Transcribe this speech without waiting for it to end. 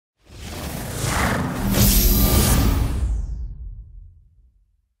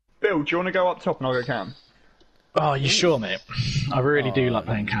Bill, do you want to go up top and I'll go cam? Oh, you sure, mate? I really do like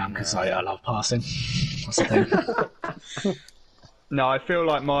playing cam because I love passing. That's the thing. No, I feel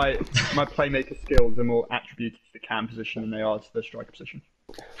like my playmaker skills are more attributed to the cam position than they are to the striker position.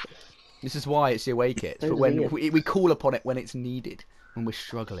 This is why it's the away kit. But when we call upon it when it's needed, when we're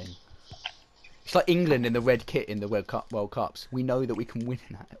struggling. It's like England in the red kit in the World Cups. We know that we can win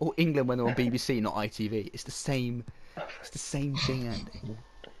in that. Or England when they're on BBC, not ITV. It's the same. It's the same thing, Andy.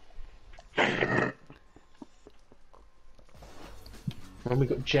 And we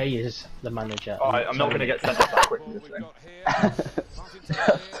got Jay as the manager. I'm not going to get sent off that quickly this game.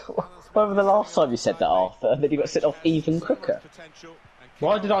 When was the last time you said that, Arthur? Then you got sent off even quicker.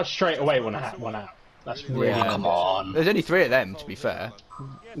 Why did I straight away want to have one out? That's really come on. There's only 3 of them, to be fair.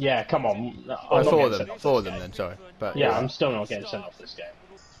 Yeah, come on. Oh, 4 of them. 4 of them then, sorry. But yeah, I'm still not getting sent off this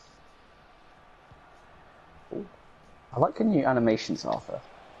game. I like your new animations, Arthur.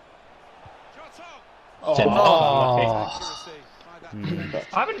 I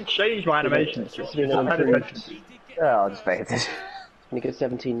haven't changed my animations. Yeah, I'll just pay attention. And you get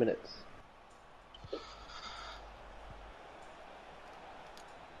 17 minutes.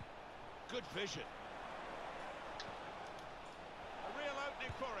 Good vision. A real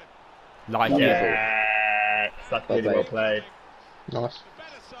opening for him. Like yes, that's really well played. Nice.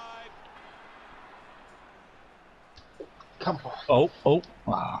 Come on. Oh.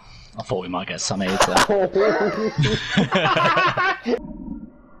 Wow. I thought we might get some aids there.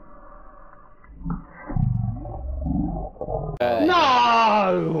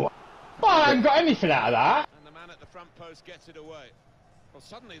 No! I haven't got anything out of that. And the man at the front post gets it away. Well,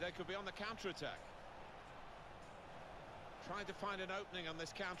 suddenly they could be on the counter-attack. Trying to find an opening on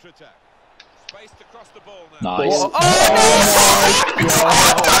this counter-attack. Spaced across the ball now. Nice. Oh my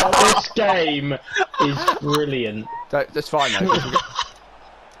god! This game is brilliant. That's fine, though.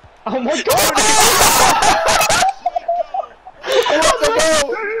 Oh my god!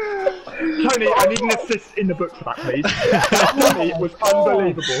 Tony, I need an assist in the book for that, please. Tony was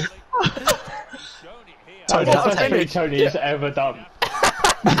unbelievable. Tony, that's the best thing Tony's ever done.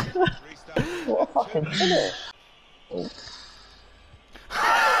 What a fucking finish.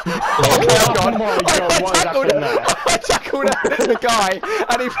 Oh my god, what is happening there? I tackled the guy,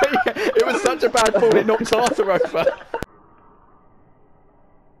 and it was such a bad ball, it knocked Arthur over.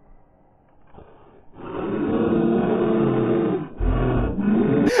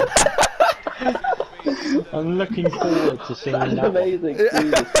 I'm looking forward to seeing that. Amazing.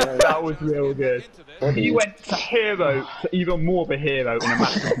 That was real good. He went to hero, to even more of a hero in a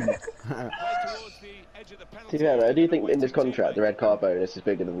massive minute. To be fair, I do think in this contract the red card bonus is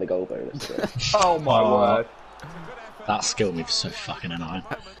bigger than the goal bonus. So. Oh my word. That skill move's so fucking annoying.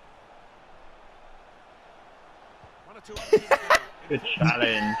 Good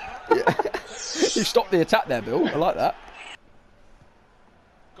challenge. You stopped the attack there, Bill. I like that.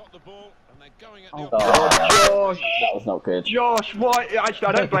 Got the ball and they're going at Oh, Josh! that was not good. Josh, why? Actually,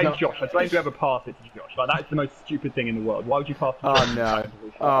 I don't blame Josh. I blame whoever passed it to Josh. Like, that is the most stupid thing in the world. Why would you pass it to Oh no.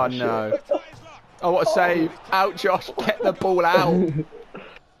 Oh no. Oh, what a save. Out, Josh. Get the ball out.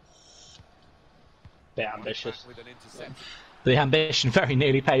 Bit ambitious. The ambition very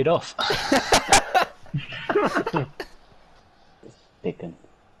nearly paid off. Bacon.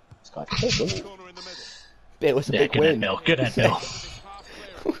 This guy's big. It was a big Good win. end, Bill. Good end, Bill.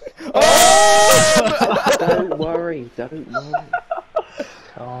 Don't worry, don't worry.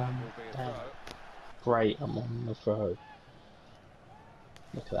 Calm down. Great, I'm on the throw.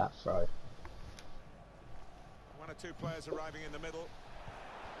 Look at that throw. One or two players arriving in the middle.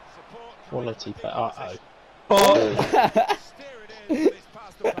 Support Quality play. Uh-oh.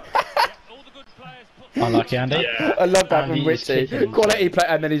 Unlucky, Andy. Yeah. I love that from Andy is Richie. kicking. Quality play,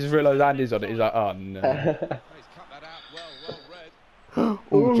 and then he's realised Andy's on it. He's like, oh no.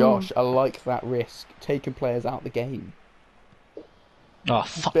 Oh, Josh, I like that risk. Taking players out the game. Oh,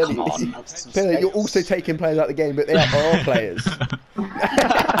 fuck, Billy, come on. Billy, you're also taking players out the game, but they are our players.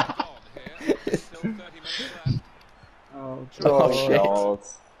 Oh, shit.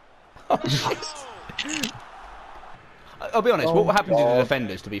 I'll be honest, what happened to the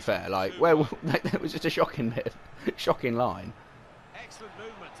defenders, to be fair? Like, that was just a shocking line. Excellent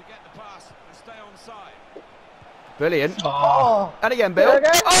movement to get the pass and stay on side. Brilliant. Oh. And again, Bill.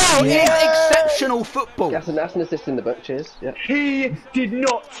 Oh, it's exceptional football. That's an assist in the book, cheers. Yeah. He did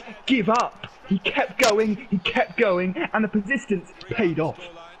not give up. He kept going, and the persistence paid off.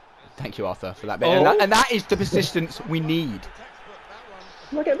 Thank you, Arthur, for that bit. And that is the persistence we need.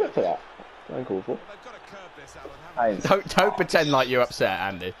 Can I get a book for that? I'm cool for. Don't pretend like you're upset,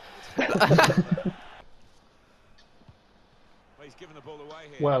 Andy. he's given the ball away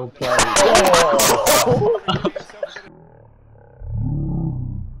here. Well played.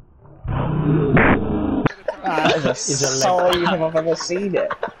 That is a save if I've ever seen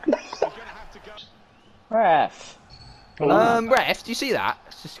it. Ref. Ref, do you see that?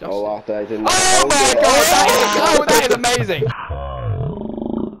 It's disgusting. Oh, after I didn't. Oh my god, that is amazing!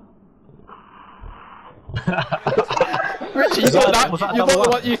 Richie,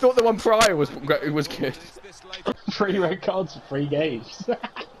 you thought the one prior was good. 3 red cards for 3 games.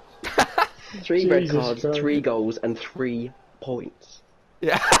 3 red Jesus cards, Christ. 3 goals, and 3 points.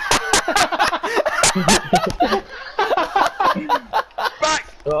 Yeah. Back!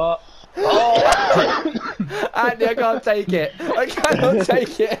 Oh. Andy, I can't take it. I cannot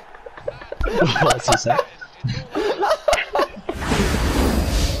take it. What's he say?